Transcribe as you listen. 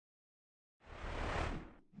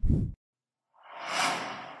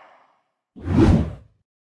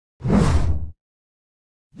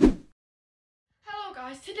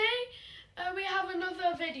guys, today we have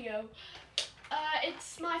another video.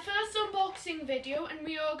 It's my first unboxing video and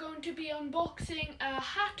we are going to be unboxing a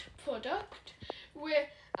hat product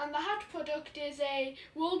and the hat product is a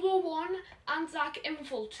WW1 ANZAC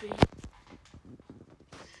Infantry.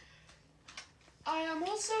 I am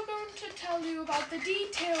also going to tell you about the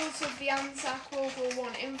details of the ANZAC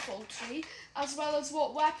WW1 Infantry as well as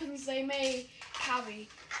what weapons they may carry.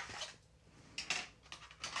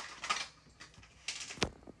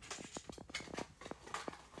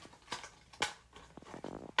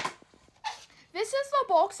 This is the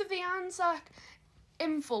box of the ANZAC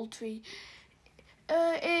Infantry.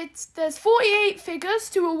 There's 48 figures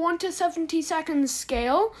to a 1:72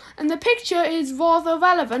 scale, and the picture is rather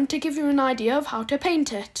relevant to give you an idea of how to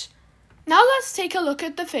paint it. Now let's take a look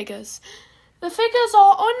at the figures. The figures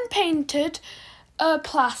are unpainted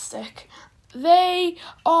plastic. They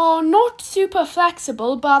are not super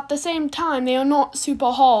flexible, but at the same time they are not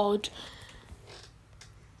super hard.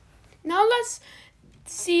 Now let's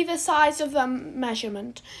see the size of the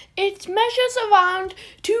measurement. It measures around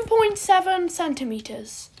 2.7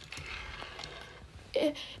 centimeters.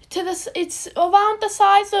 It's around the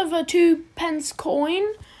size of a 2p coin.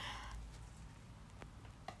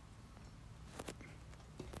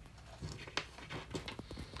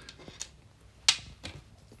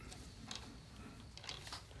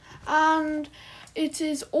 And it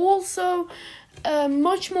is also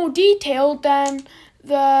much more detailed than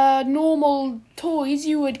the normal toys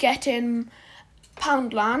you would get in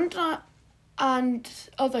Poundland and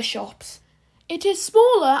other shops. It is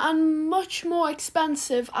smaller and much more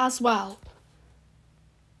expensive as well.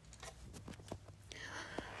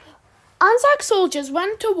 ANZAC soldiers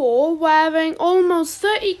went to war wearing almost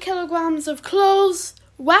 30 kilograms of clothes,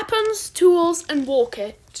 weapons, tools and war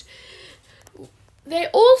kit. They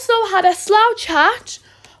also had a slouch hat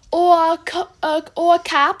or a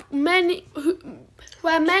cap,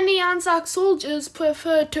 where many ANZAC soldiers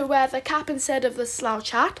preferred to wear the cap instead of the slouch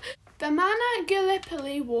hat. The men at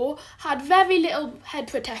Gallipoli War had very little head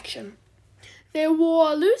protection. They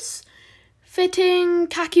wore a loose-fitting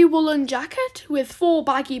khaki woolen jacket with 4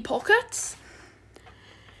 baggy pockets,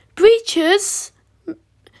 breeches,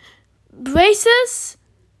 braces,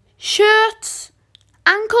 shirts,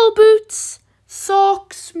 ankle boots,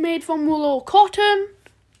 socks made from wool or cotton.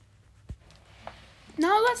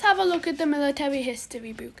 Now let's have a look at the military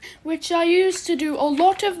history book, which I used to do a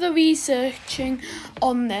lot of the researching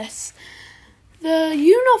on this. The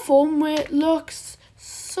uniform looks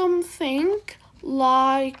something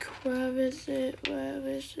like, where is it?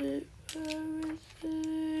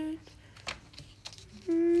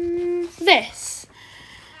 This.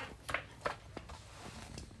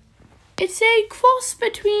 It's a cross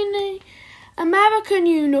between an American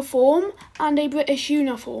uniform and a British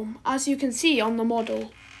uniform, as you can see on the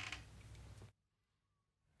model.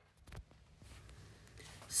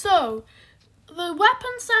 So, the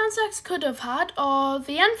weapons ANZACs could have had are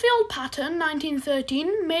the Enfield Pattern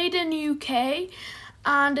 1913, made in UK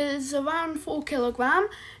and is around 4 kilogram,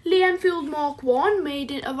 Lee Enfield Mark 1,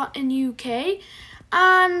 made in UK,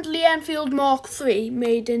 and Lee Enfield Mark 3,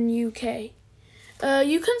 made in UK.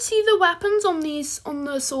 You can see the weapons on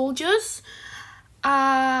the soldiers,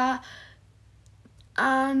 and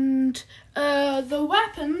the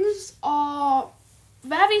weapons are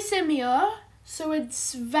very similar, so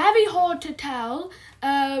it's very hard to tell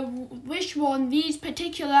which one these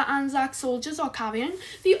particular ANZAC soldiers are carrying.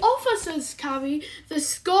 The officers carry the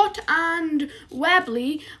Scott and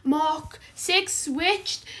Webley Mark 6,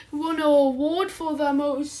 which won an award for the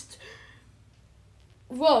most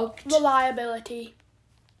rugged reliability.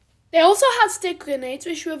 They also had stick grenades,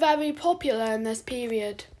 which were very popular in this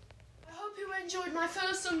period. I hope you enjoyed my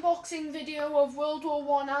first unboxing video of World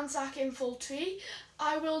War I ANZAC Infantry.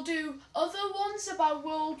 I will do other ones about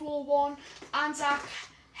World War I ANZAC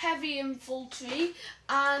Heavy Infantry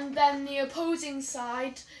and then the opposing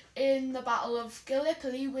side in the Battle of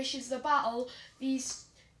Gallipoli, which is the battle these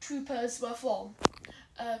troopers were from.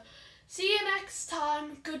 See you next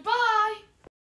time. Goodbye!